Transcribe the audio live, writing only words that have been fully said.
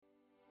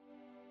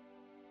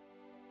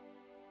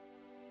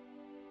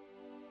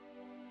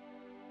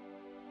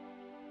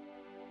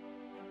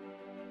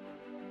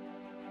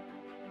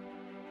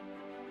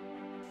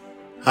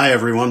Hi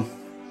everyone,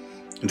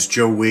 it's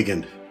Joe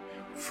Wiegand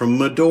from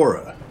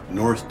Medora,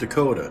 North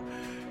Dakota,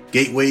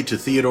 gateway to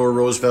Theodore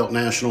Roosevelt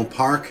National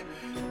Park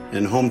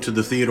and home to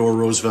the Theodore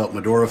Roosevelt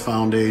Medora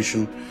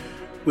Foundation.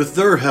 With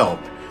their help,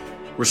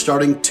 we're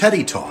starting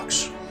Teddy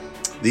Talks.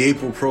 The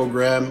April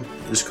program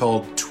is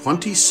called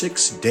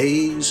 26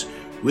 Days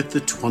with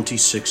the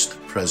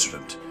 26th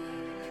President.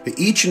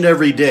 Each and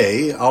every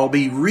day, I'll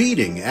be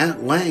reading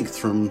at length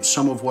from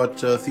some of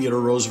what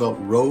Theodore Roosevelt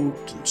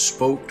wrote and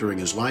spoke during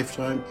his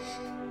lifetime.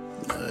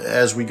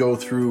 As we go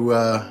through,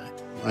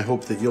 I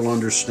hope that you'll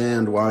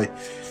understand why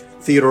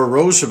Theodore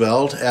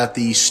Roosevelt at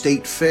the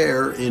State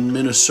Fair in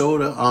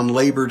Minnesota on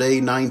Labor Day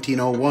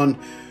 1901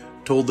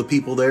 told the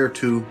people there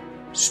to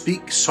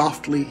speak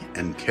softly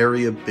and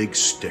carry a big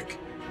stick.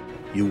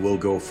 You will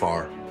go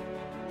far.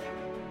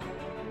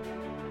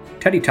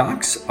 Teddy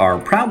Talks are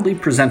proudly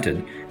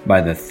presented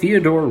by the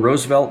Theodore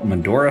Roosevelt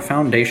Medora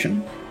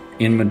Foundation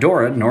in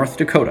Medora, North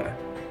Dakota.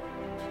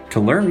 To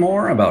learn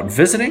more about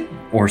visiting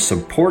or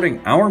supporting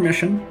our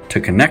mission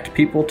to connect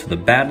people to the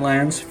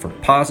Badlands for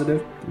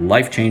positive,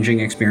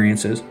 life-changing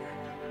experiences,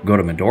 go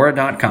to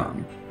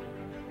Medora.com.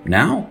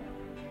 Now,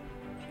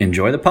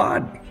 enjoy the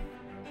pod.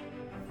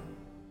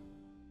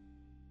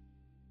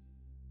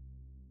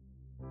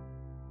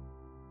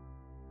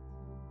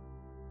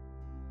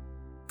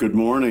 Good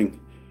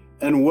morning,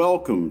 and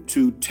welcome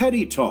to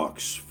Teddy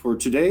Talks for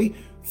today,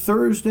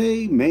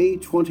 Thursday, May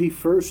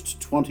 21st,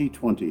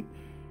 2020.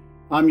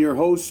 I'm your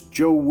host,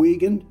 Joe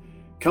Wiegand,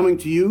 coming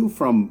to you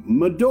from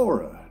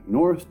Medora,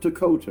 North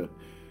Dakota.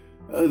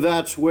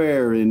 That's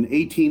where, in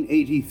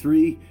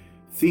 1883,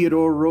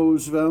 Theodore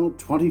Roosevelt,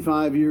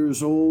 25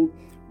 years old,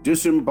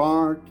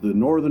 disembarked the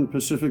Northern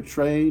Pacific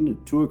train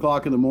at 2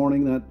 o'clock in the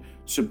morning that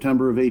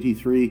September of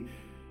 83,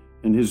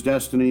 and his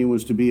destiny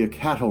was to be a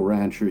cattle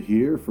rancher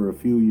here for a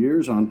few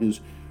years on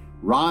his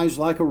rise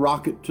like a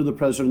rocket to the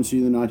presidency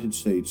of the United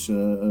States.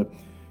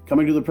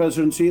 Coming to the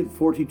presidency at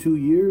 42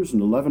 years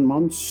and 11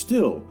 months,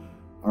 still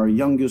our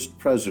youngest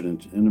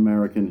president in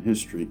American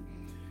history.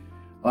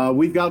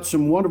 We've got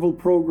some wonderful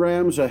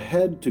programs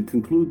ahead to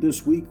conclude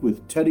this week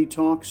with Teddy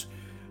Talks.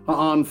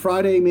 On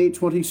Friday, May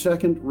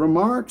 22nd,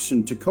 remarks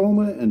in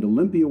Tacoma and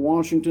Olympia,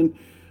 Washington,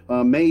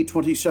 May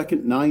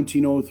 22nd,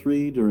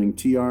 1903, during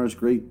TR's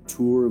great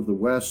tour of the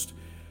West.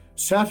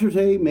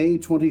 Saturday, May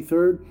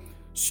 23rd,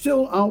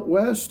 still out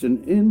west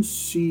and in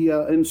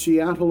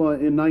Seattle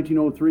in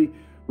 1903,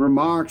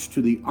 remarks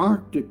to the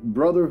Arctic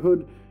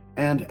Brotherhood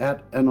and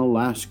at an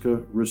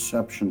Alaska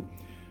reception.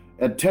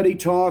 At Teddy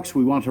Talks,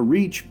 we want to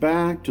reach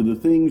back to the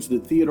things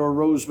that Theodore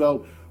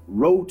Roosevelt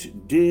wrote,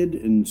 did,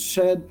 and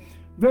said,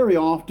 very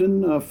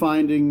often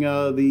finding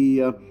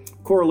the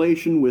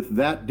correlation with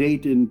that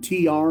date in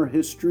TR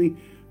history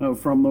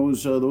from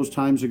those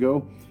times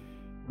ago.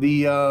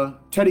 The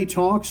Teddy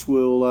Talks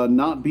will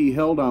not be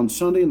held on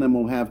Sunday, and then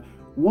we'll have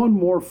one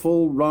more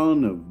full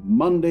run of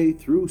Monday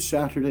through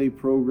Saturday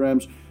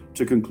programs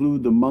to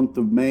conclude the month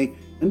of May.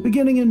 And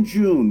beginning in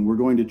June, we're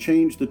going to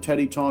change the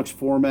Teddy Talks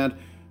format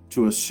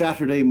to a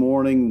Saturday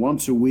morning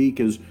once a week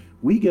as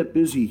we get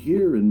busy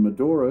here in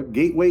Medora,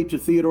 gateway to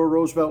Theodore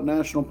Roosevelt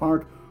National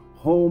Park,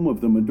 home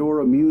of the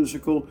Medora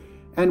musical.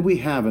 And we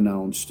have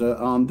announced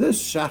on this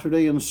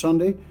Saturday and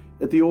Sunday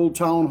at the Old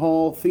Town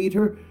Hall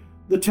Theater,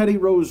 the Teddy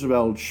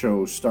Roosevelt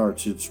Show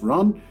starts its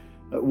run.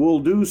 We'll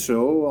do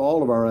so,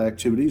 all of our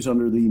activities,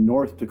 under the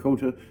North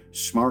Dakota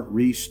Smart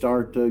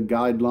Restart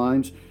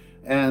guidelines.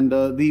 And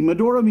the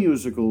Medora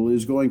musical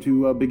is going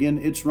to begin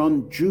its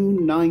run June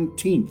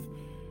 19th.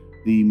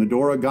 The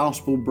Medora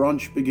Gospel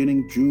Brunch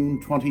beginning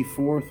June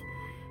 24th.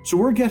 So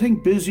we're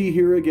getting busy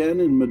here again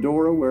in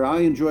Medora, where I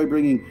enjoy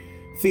bringing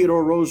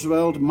Theodore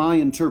Roosevelt, my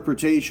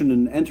interpretation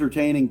and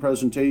entertaining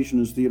presentation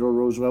as Theodore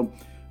Roosevelt,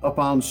 up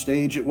on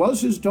stage. It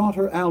was his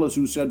daughter Alice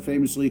who said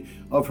famously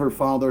of her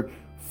father,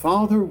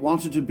 "Father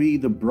wanted to be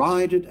the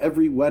bride at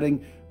every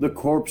wedding, the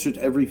corpse at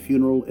every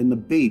funeral, and the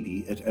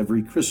baby at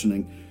every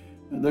christening."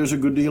 There's a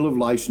good deal of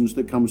license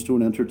that comes to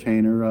an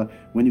entertainer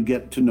when you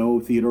get to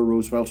know Theodore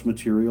Roosevelt's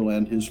material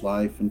and his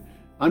life, and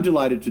I'm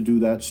delighted to do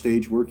that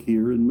stage work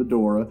here in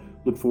Medora.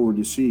 Look forward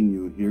to seeing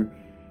you here.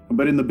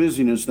 But in the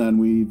busyness, then,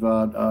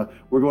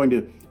 we're going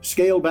to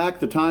scale back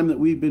the time that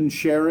we've been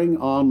sharing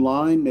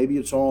online. Maybe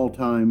it's all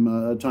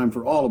time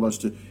for all of us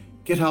to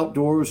get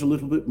outdoors a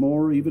little bit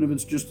more, even if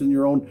it's just in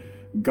your own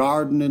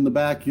garden in the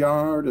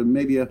backyard, and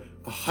maybe a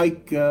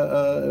hike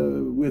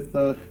with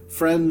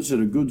friends at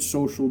a good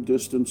social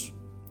distance.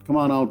 Come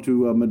on out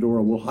to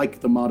Medora. We'll hike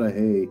the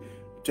Mattahey,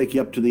 take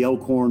you up to the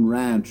Elkhorn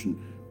Ranch, and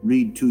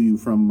read to you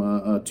from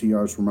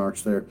TR's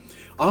remarks there.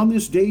 On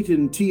this date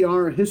in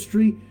TR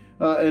history,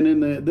 and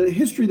in the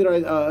history that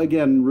I,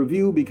 again,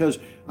 review, because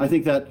I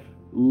think that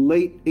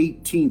late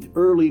 18th,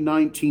 early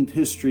 19th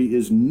history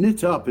is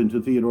knit up into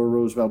Theodore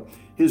Roosevelt,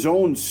 his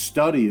own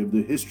study of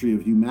the history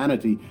of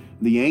humanity,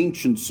 the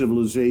ancient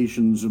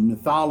civilizations of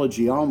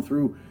mythology on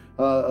through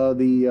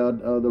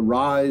the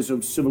rise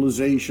of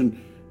civilization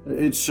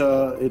It's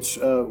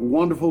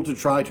wonderful to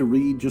try to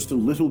read just a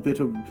little bit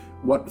of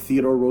what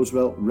Theodore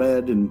Roosevelt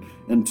read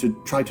and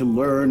to try to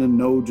learn and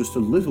know just a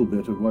little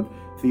bit of what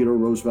Theodore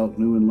Roosevelt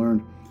knew and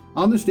learned.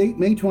 On this date,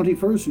 May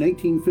 21st,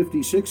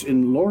 1856,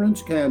 in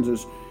Lawrence,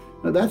 Kansas,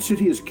 that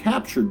city is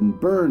captured and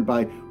burned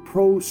by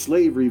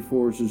pro-slavery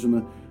forces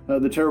in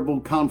the terrible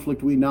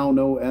conflict we now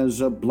know as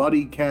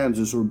Bloody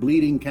Kansas or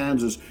Bleeding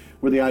Kansas,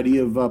 where the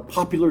idea of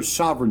popular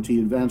sovereignty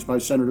advanced by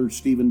Senator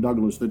Stephen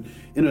Douglas, that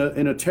in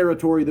a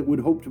territory that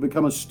would hope to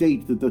become a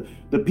state, that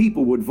the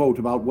people would vote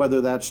about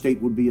whether that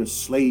state would be a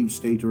slave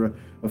state or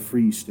a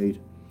free state.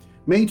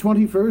 May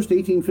 21st,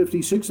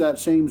 1856, that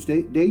same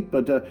date,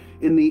 but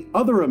in the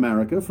other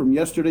America, from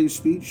yesterday's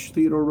speech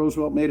Theodore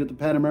Roosevelt made at the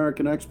Pan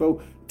American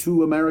Expo,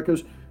 two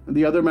Americas, and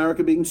the other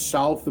America being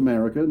South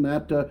America, and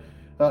that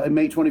in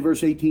May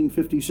 21st,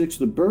 1856,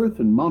 the birth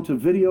in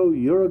Montevideo,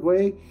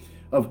 Uruguay,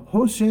 of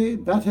José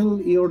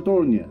Batlle y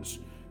Ordóñez,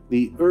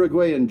 the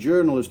Uruguayan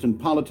journalist and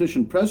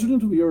politician,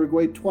 president of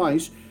Uruguay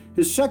twice,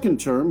 his second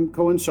term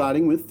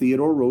coinciding with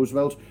Theodore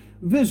Roosevelt's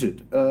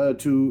visit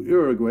to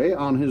Uruguay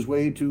on his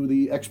way to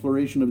the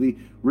exploration of the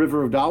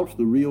River of Doubt,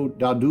 the Rio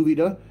da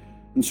Dúvida.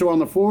 And so on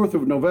the 4th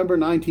of November,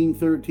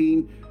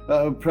 1913,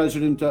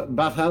 President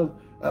Batlle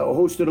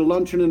hosted a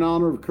luncheon in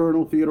honor of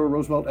Colonel Theodore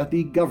Roosevelt at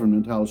the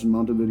Government House in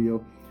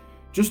Montevideo.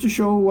 Just to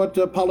show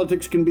what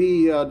politics can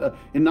be,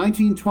 in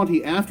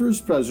 1920, after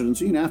his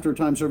presidency and after a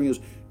time serving as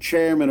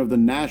chairman of the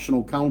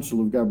National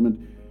Council of Government,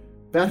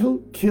 Batlle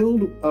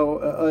killed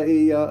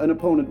an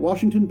opponent,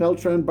 Washington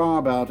Beltran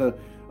Barbat,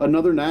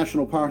 another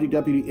National Party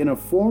deputy, in a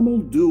formal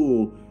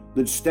duel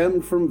that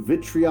stemmed from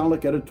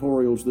vitriolic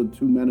editorials the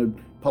two men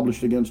had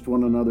published against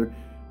one another.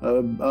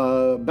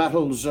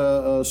 Battle's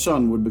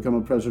son would become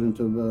a president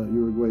of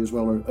Uruguay as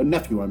well, or a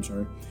nephew, I'm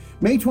sorry.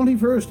 May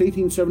 21st,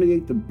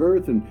 1878, the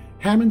birth in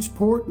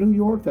Hammondsport, New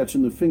York, that's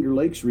in the Finger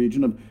Lakes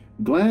region, of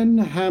Glenn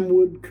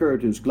Hamwood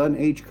Curtis, Glenn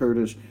H.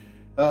 Curtis.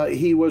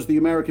 He was the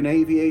American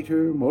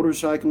aviator,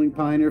 motorcycling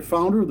pioneer,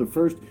 founder of the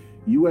first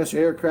U.S.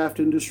 aircraft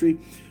industry,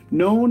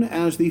 known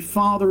as the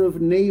father of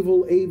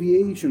naval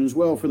aviation as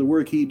well for the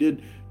work he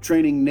did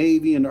training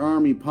Navy and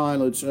Army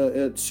pilots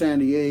at San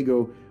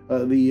Diego,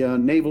 the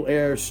Naval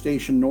Air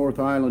Station North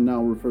Island,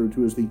 now referred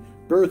to as the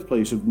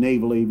birthplace of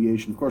naval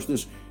aviation. Of course,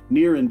 this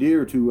near and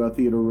dear to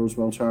Theodore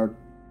Roosevelt's heart.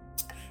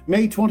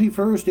 May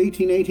 21st,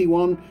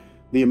 1881,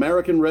 the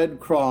American Red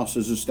Cross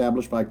is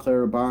established by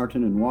Clara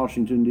Barton in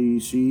Washington,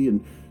 D.C.,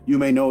 and you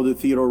may know that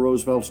Theodore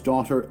Roosevelt's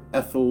daughter,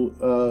 Ethel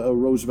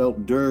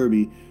Roosevelt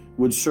Derby,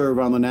 would serve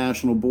on the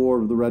national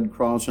board of the Red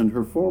Cross, and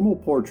her formal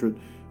portrait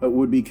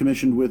would be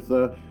commissioned with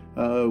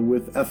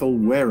Ethel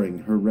wearing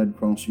her Red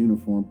Cross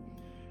uniform.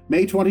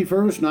 May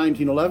 21st,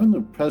 1911,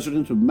 the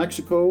President of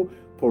Mexico,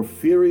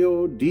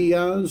 Porfirio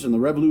Diaz, and the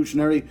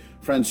revolutionary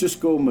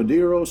Francisco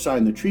Madero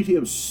signed the Treaty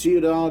of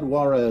Ciudad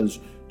Juarez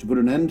to put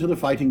an end to the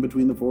fighting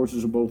between the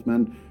forces of both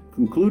men,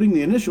 concluding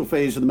the initial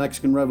phase of the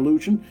Mexican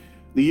Revolution.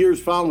 The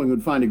years following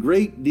would find a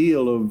great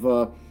deal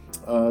of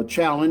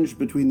challenge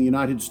between the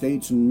United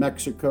States and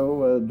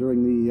Mexico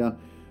during the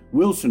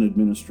Wilson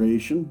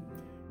administration.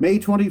 May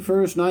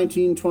 21st,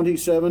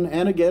 1927,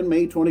 and again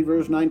May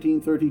 21st,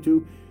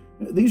 1932.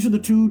 These are the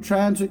two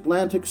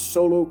transatlantic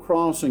solo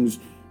crossings.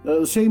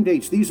 The same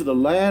dates. These are the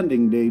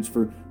landing dates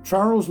for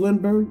Charles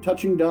Lindbergh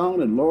touching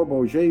down at Laure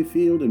Bourget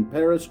Field in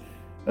Paris,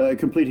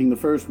 completing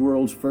the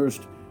world's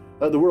first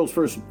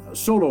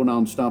solo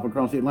nonstop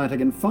across the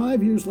Atlantic. And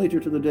 5 years later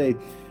to the day,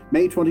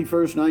 May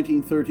 21st,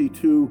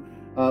 1932,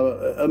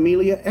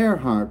 Amelia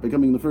Earhart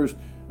becoming the first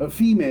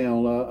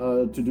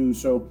female to do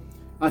so.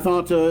 I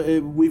thought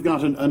we've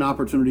got an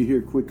opportunity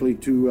here quickly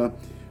to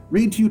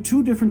read to you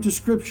two different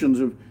descriptions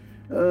of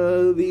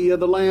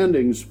the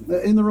landings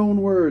in their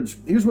own words.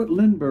 Here's what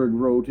Lindbergh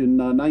wrote in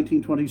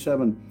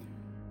 1927.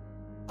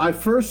 I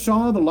first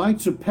saw the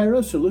lights of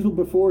Paris a little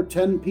before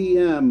 10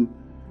 p.m.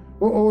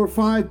 or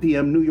 5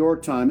 p.m. New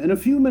York time, and a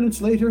few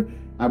minutes later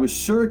I was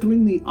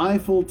circling the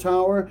Eiffel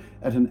Tower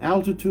at an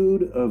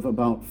altitude of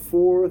about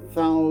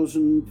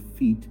 4,000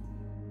 feet.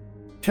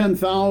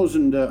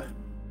 10,000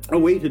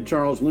 awaited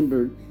Charles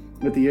Lindbergh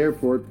at the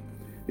airport.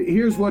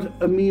 Here's what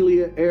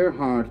Amelia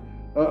Earhart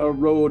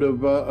wrote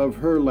of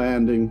her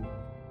landing.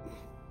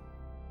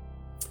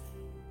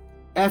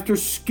 After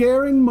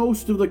scaring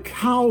most of the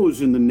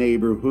cows in the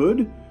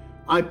neighborhood,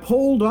 I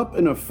pulled up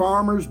in a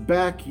farmer's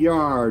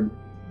backyard.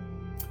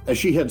 As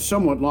she had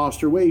somewhat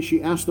lost her way,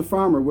 she asked the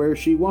farmer where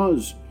she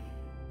was.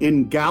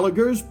 In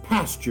Gallagher's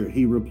pasture,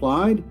 he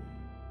replied.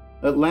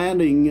 At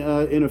landing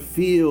in a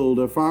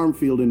farm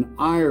field in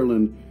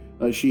Ireland,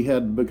 she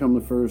had become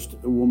the first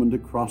woman to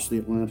cross the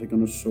Atlantic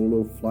on a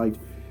solo flight.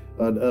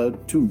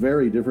 Two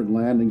very different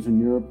landings in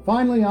Europe.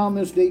 Finally, on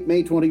this date,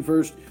 May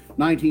 21st,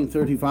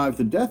 1935,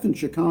 the death in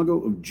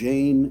Chicago of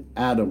Jane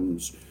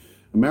Addams.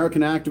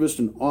 American activist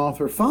and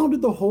author,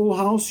 founded the Hull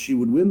House. She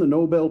would win the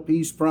Nobel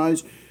Peace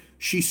Prize.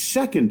 She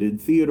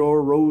seconded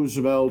Theodore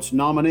Roosevelt's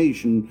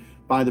nomination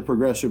by the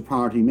Progressive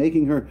Party,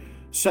 making her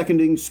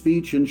seconding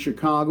speech in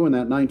Chicago in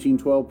that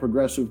 1912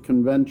 Progressive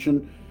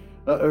Convention.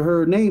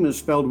 Her name is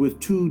spelled with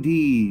two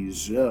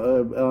D's.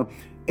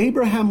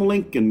 Abraham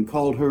Lincoln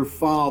called her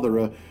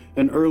father,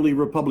 an early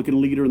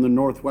Republican leader in the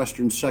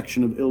northwestern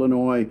section of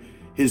Illinois,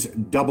 his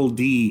Double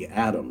D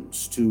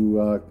Adams,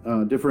 to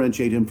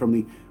differentiate him from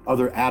the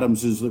other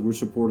Adamses that were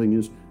supporting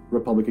his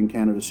Republican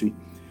candidacy.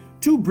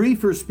 Two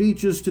briefer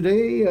speeches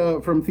today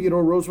from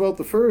Theodore Roosevelt.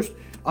 The first,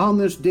 on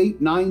this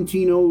date,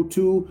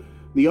 1902,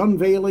 the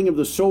unveiling of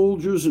the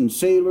Soldiers and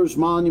Sailors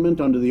Monument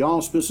under the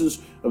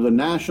auspices of the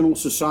National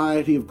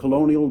Society of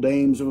Colonial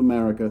Dames of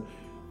America.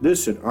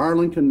 This at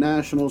Arlington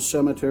National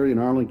Cemetery in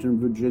Arlington,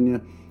 Virginia,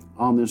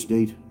 on this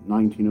date,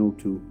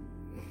 1902.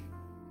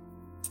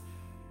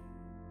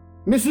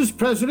 Mrs.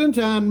 President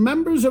and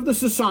members of the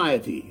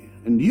Society,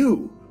 and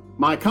you,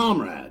 my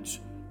comrades,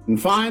 and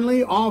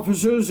finally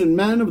officers and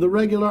men of the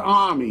regular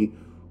army,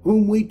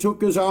 whom we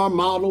took as our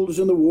models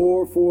in the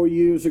war 4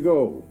 years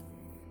ago.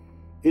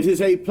 It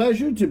is a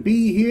pleasure to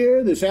be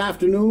here this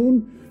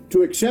afternoon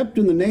to accept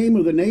in the name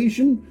of the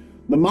nation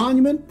the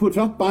monument put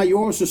up by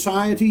your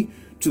society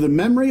to the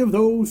memory of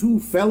those who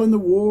fell in the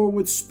war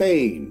with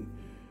Spain.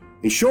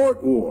 A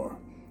short war,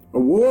 a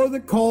war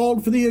that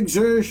called for the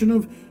exertion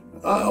of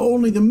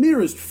only the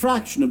merest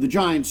fraction of the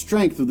giant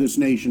strength of this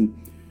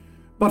nation,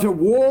 but a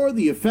war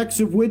the effects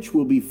of which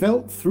will be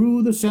felt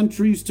through the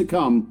centuries to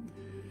come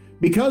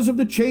because of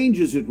the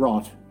changes it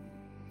wrought.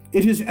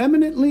 It is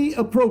eminently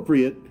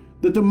appropriate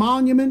that the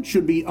monument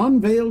should be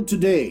unveiled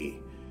today,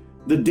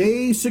 the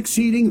day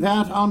succeeding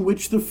that on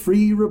which the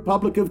Free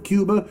Republic of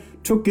Cuba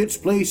took its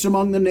place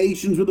among the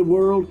nations of the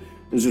world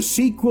as a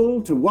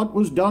sequel to what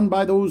was done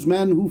by those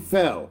men who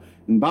fell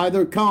and by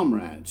their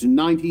comrades in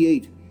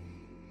 '98.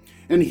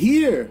 And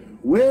here,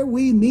 where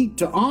we meet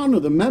to honor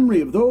the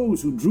memory of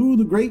those who drew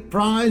the great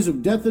prize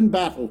of death in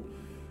battle,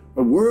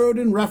 a word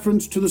in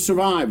reference to the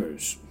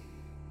survivors.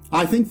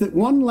 I think that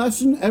one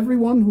lesson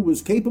everyone who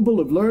was capable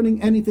of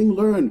learning anything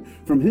learned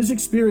from his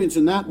experience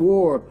in that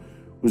war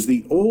was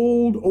the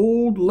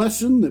old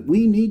lesson that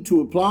we need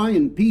to apply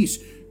in peace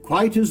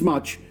quite as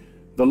much,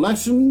 the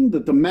lesson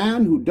that the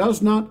man who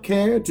does not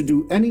care to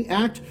do any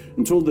act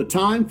until the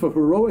time for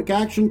heroic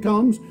action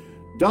comes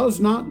does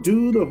not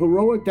do the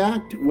heroic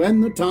act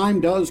when the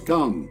time does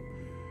come.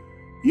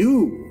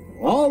 You,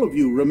 all of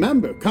you,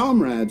 remember,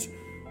 comrades,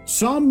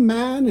 some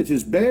man it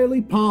is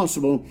barely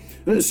possible.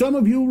 Some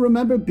of you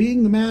remember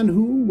being the man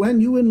who,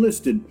 when you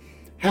enlisted,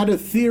 had a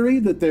theory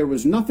that there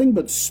was nothing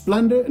but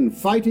splendor and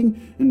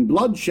fighting and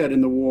bloodshed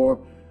in the war,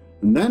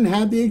 and then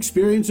had the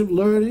experience of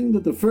learning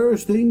that the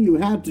first thing you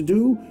had to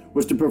do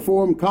was to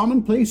perform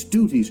commonplace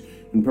duties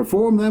and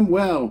perform them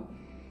well.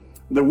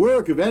 The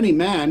work of any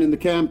man in the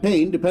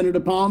campaign depended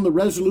upon the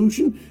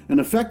resolution and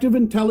effective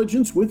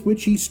intelligence with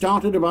which he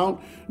started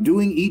about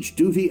doing each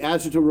duty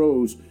as it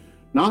arose,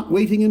 not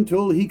waiting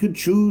until he could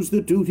choose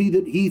the duty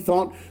that he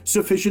thought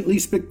sufficiently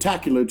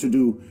spectacular to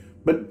do,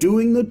 but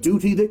doing the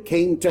duty that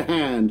came to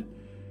hand.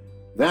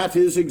 That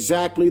is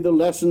exactly the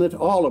lesson that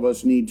all of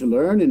us need to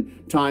learn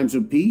in times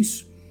of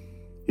peace.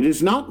 It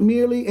is not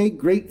merely a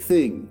great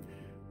thing,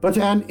 but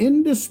an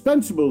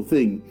indispensable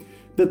thing,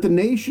 that the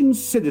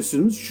nation's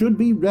citizens should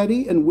be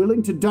ready and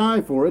willing to die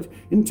for it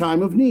in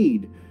time of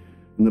need.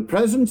 And the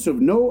presence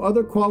of no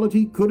other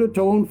quality could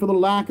atone for the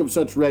lack of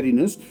such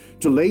readiness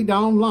to lay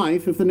down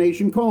life if the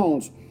nation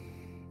calls.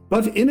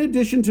 But in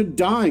addition to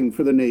dying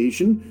for the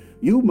nation,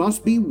 you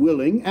must be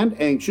willing and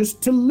anxious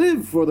to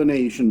live for the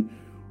nation,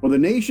 or the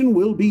nation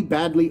will be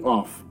badly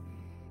off.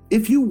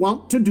 If you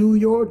want to do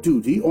your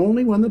duty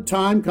only when the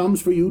time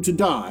comes for you to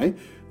die,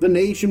 the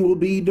nation will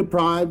be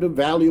deprived of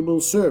valuable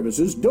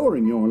services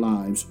during your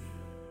lives.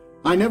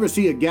 I never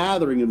see a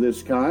gathering of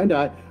this kind.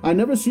 I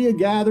never see a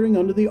gathering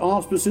under the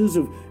auspices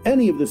of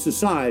any of the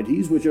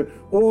societies which are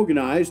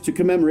organized to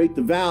commemorate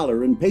the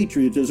valor and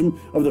patriotism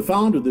of the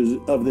founder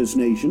of this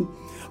nation.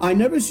 I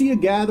never see a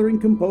gathering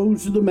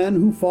composed of the men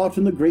who fought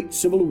in the Great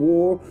Civil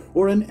War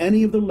or in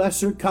any of the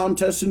lesser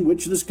contests in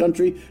which this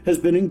country has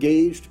been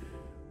engaged,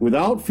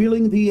 without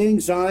feeling the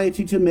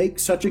anxiety to make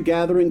such a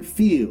gathering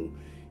feel,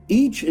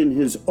 each in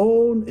his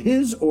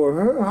or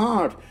her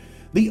heart,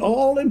 the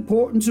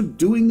all-importance of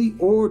doing the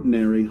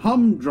ordinary,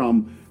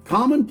 humdrum,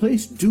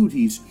 commonplace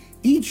duties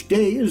each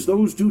day as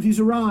those duties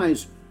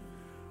arise.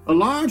 A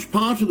large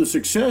part of the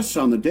success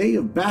on the day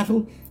of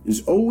battle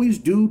is always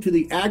due to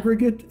the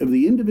aggregate of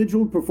the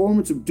individual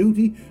performance of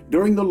duty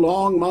during the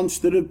long months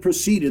that have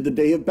preceded the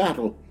day of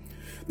battle.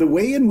 The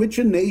way in which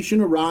a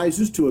nation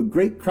arises to a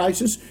great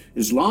crisis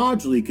is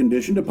largely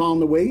conditioned upon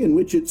the way in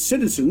which its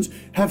citizens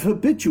have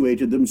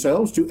habituated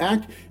themselves to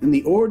act in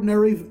the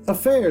ordinary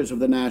affairs of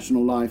the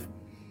national life.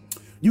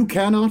 You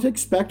cannot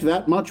expect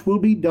that much will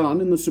be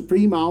done in the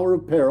supreme hour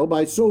of peril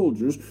by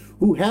soldiers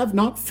who have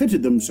not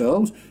fitted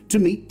themselves to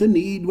meet the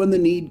need when the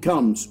need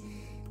comes.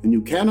 And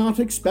you cannot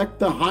expect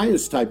the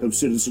highest type of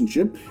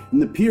citizenship in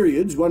the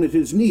periods when it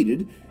is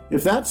needed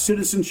if that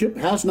citizenship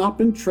has not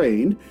been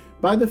trained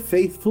by the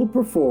faithful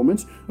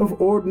performance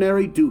of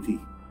ordinary duty.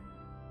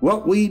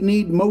 What we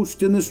need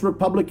most in this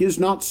republic is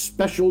not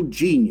special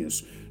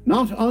genius,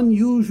 not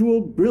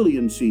unusual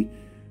brilliancy,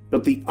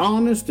 but the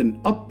honest and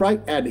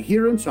upright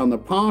adherence on the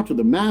part of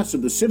the mass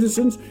of the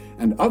citizens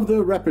and of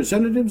their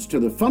representatives to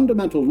the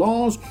fundamental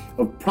laws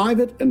of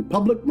private and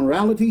public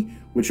morality,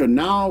 which are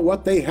now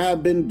what they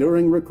have been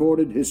during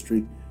recorded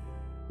history.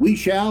 We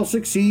shall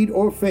succeed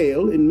or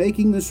fail in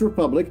making this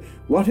republic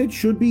what it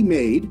should be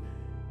made.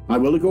 I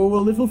will go a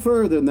little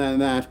further than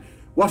that,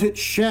 what it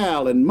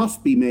shall and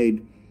must be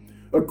made,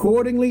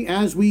 accordingly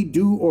as we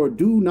do or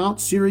do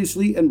not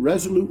seriously and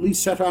resolutely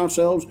set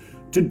ourselves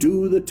to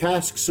do the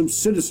tasks of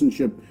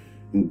citizenship.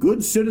 And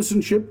good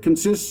citizenship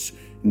consists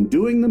in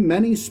doing the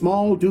many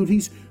small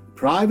duties,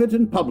 private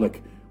and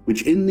public,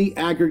 which in the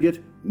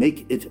aggregate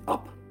make it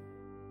up.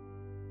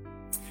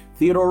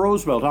 Theodore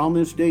Roosevelt, on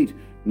this date,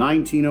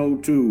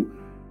 1902,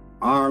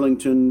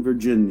 Arlington,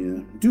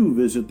 Virginia. Do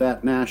visit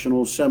that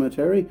national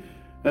cemetery.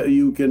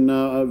 You can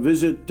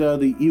visit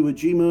the Iwo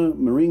Jima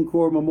Marine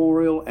Corps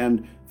Memorial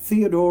and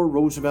Theodore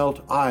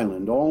Roosevelt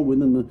Island, all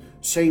within the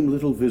same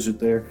little visit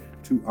there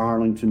to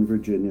Arlington,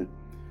 Virginia.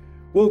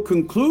 We'll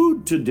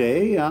conclude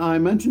today. I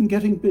mentioned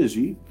getting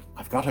busy.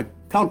 I've got a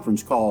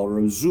conference call or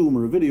a Zoom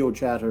or a video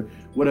chat or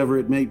whatever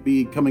it may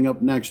be coming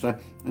up next. I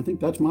think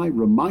that's my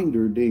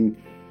reminder ding.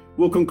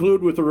 We'll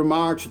conclude with the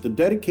remarks at the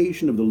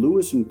dedication of the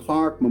Lewis and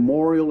Clark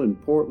Memorial in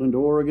Portland,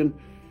 Oregon.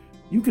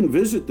 You can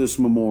visit this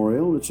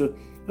memorial. It's a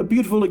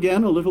beautiful,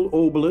 again, a little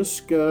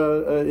obelisk.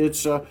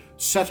 It's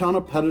set on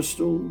a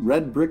pedestal,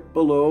 red brick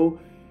below.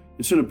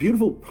 It's in a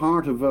beautiful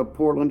part of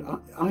Portland.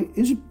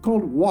 Is it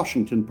called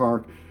Washington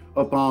Park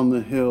up on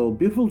the hill?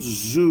 Beautiful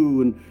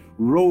zoo and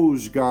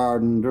rose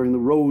garden during the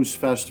Rose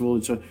Festival.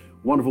 It's a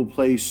wonderful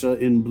place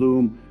in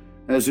bloom,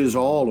 as is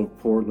all of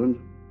Portland.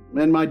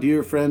 And my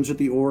dear friends at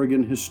the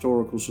Oregon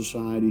Historical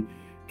Society,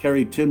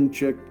 Carrie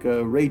Timchick,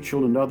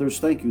 Rachel, and others,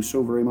 thank you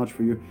so very much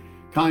for your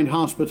kind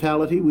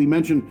hospitality. We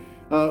mentioned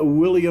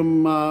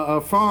William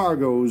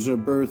Fargo's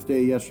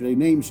birthday yesterday,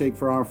 namesake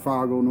for our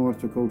Fargo, North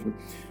Dakota.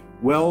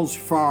 Wells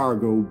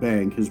Fargo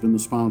Bank has been the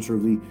sponsor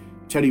of the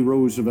Teddy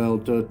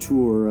Roosevelt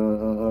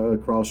tour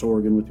across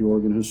Oregon with the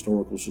Oregon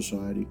Historical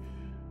Society.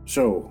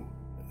 So,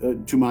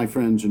 to my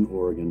friends in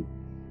Oregon,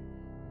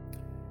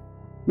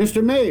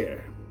 Mr.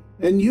 Mayor,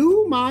 and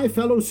you, my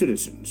fellow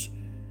citizens,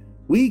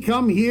 we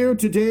come here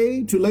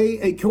today to lay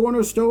a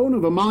cornerstone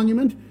of a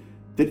monument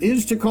that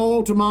is to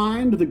call to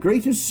mind the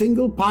greatest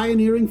single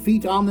pioneering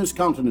feat on this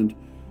continent,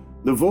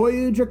 the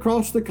voyage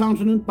across the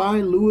continent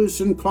by Lewis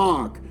and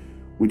Clark,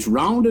 which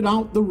rounded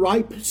out the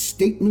ripe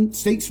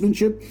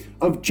statesmanship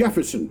of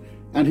Jefferson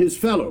and his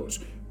fellows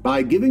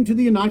by giving to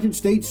the United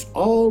States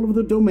all of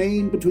the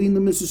domain between the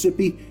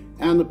Mississippi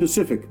and the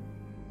Pacific.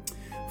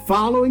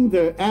 Following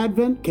their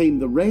advent came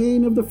the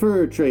reign of the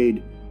fur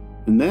trade,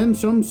 and then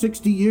some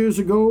 60 years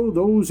ago,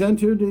 those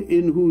entered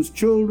in whose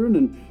children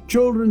and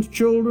children's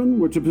children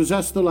were to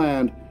possess the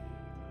land.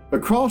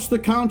 Across the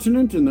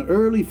continent in the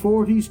early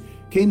 40s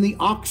came the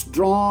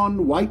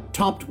ox-drawn,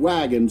 white-topped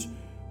wagons,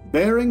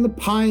 bearing the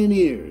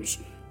pioneers,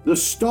 the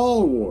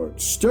stalwart,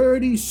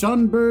 sturdy,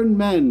 sunburned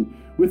men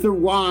with their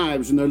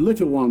wives and their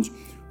little ones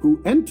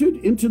who entered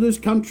into this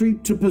country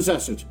to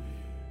possess it.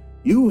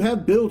 You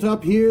have built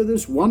up here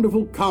this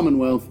wonderful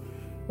commonwealth,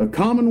 a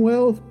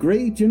commonwealth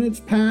great in its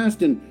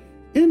past and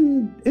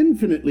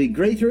infinitely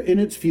greater in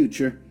its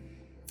future.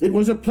 It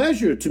was a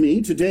pleasure to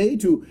me today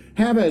to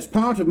have as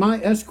part of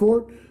my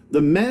escort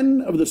the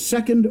men of the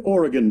 2nd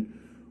Oregon,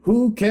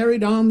 who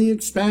carried on the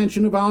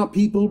expansion of our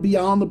people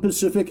beyond the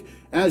Pacific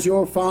as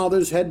your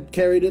fathers had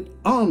carried it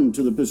on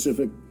to the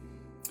Pacific.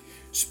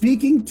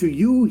 Speaking to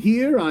you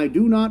here, I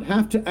do not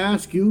have to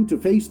ask you to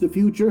face the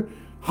future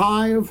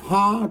high of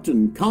heart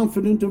and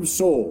confident of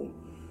soul.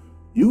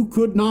 You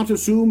could not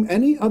assume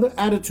any other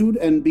attitude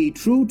and be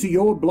true to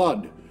your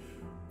blood,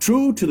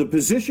 true to the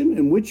position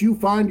in which you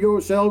find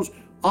yourselves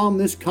on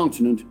this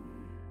continent.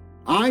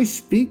 I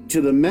speak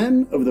to the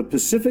men of the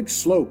Pacific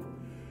Slope,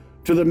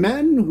 to the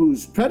men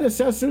whose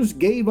predecessors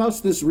gave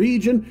us this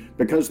region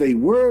because they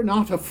were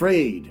not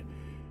afraid,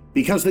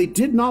 because they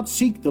did not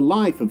seek the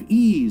life of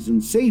ease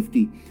and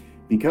safety,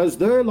 because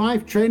their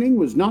life training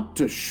was not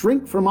to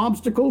shrink from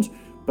obstacles,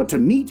 but to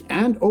meet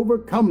and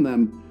overcome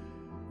them.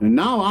 And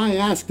now I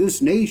ask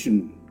this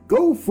nation,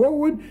 go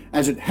forward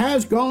as it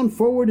has gone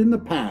forward in the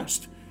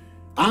past.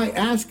 I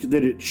ask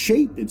that it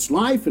shape its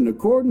life in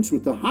accordance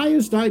with the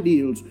highest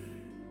ideals.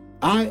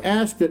 I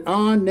ask that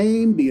our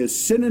name be a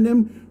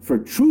synonym for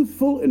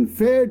truthful and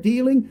fair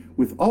dealing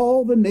with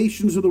all the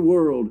nations of the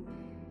world.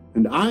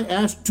 And I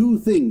ask two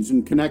things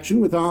in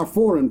connection with our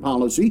foreign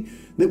policy: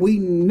 that we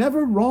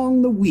never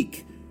wrong the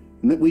weak,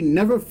 and that we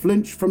never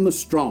flinch from the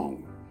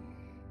strong.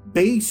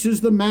 Base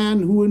is the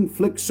man who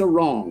inflicts a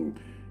wrong,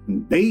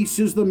 and base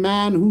is the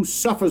man who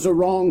suffers a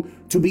wrong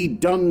to be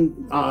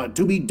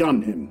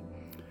done him.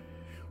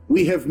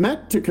 We have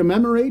met to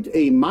commemorate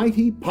a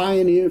mighty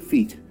pioneer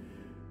feat,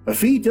 a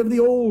feat of the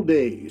old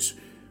days,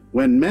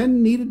 when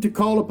men needed to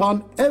call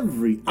upon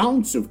every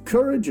ounce of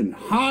courage and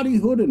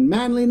hardihood and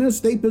manliness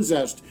they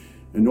possessed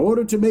in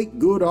order to make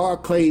good our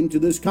claim to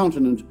this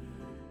continent.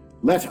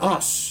 Let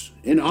us,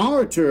 in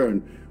our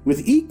turn,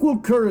 with equal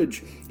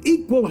courage,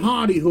 equal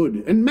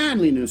hardihood, and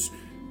manliness,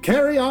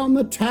 carry on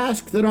the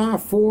task that our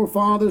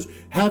forefathers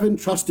have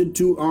entrusted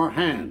to our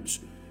hands.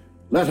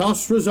 Let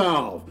us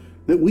resolve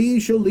that we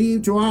shall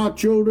leave to our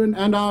children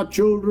and our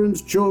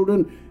children's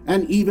children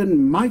an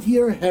even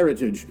mightier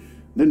heritage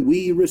than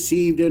we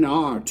received in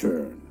our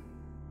turn.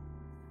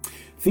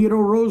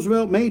 Theodore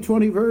Roosevelt, May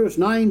 21st,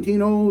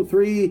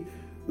 1903,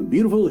 the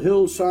beautiful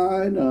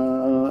hillside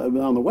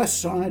on the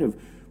west side of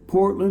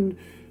Portland.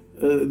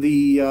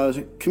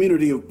 The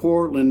community of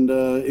Portland,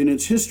 in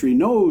its history,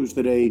 knows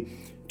that a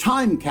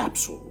time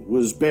capsule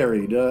was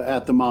buried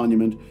at the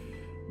monument.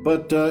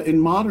 But in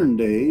modern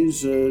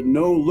days,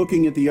 no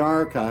looking at the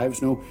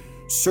archives, no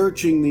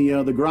searching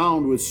the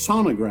ground with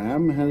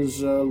sonogram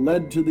has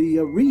led to the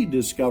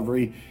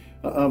rediscovery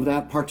of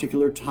that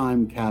particular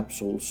time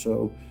capsule.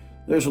 So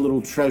there's a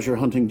little treasure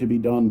hunting to be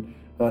done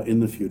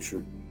in the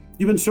future.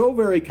 You've been so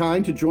very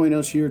kind to join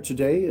us here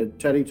today at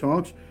Teddy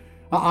Talks.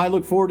 I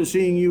look forward to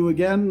seeing you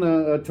again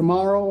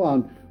tomorrow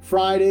on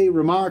Friday,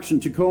 remarks in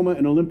Tacoma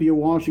and Olympia,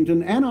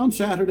 Washington, and on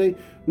Saturday,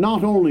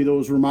 not only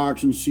those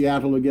remarks in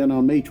Seattle again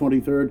on May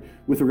 23rd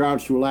with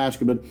regards to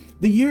Alaska, but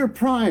the year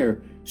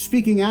prior,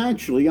 speaking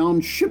actually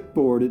on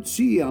shipboard at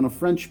sea on a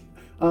French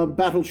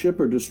battleship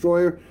or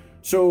destroyer.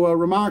 So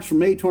remarks from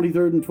May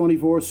 23rd and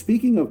 24th,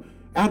 speaking of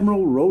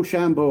Admiral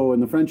Rochambeau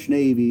and the French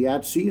Navy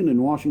at sea and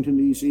in Washington,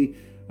 D.C.,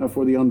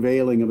 for the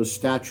unveiling of a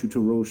statue to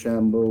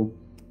Rochambeau.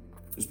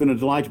 It's been a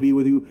delight to be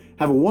with you.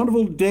 Have a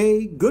wonderful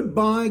day.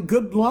 Goodbye,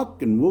 good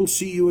luck, and we'll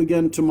see you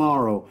again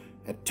tomorrow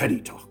at Teddy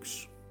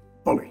Talks.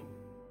 Bully.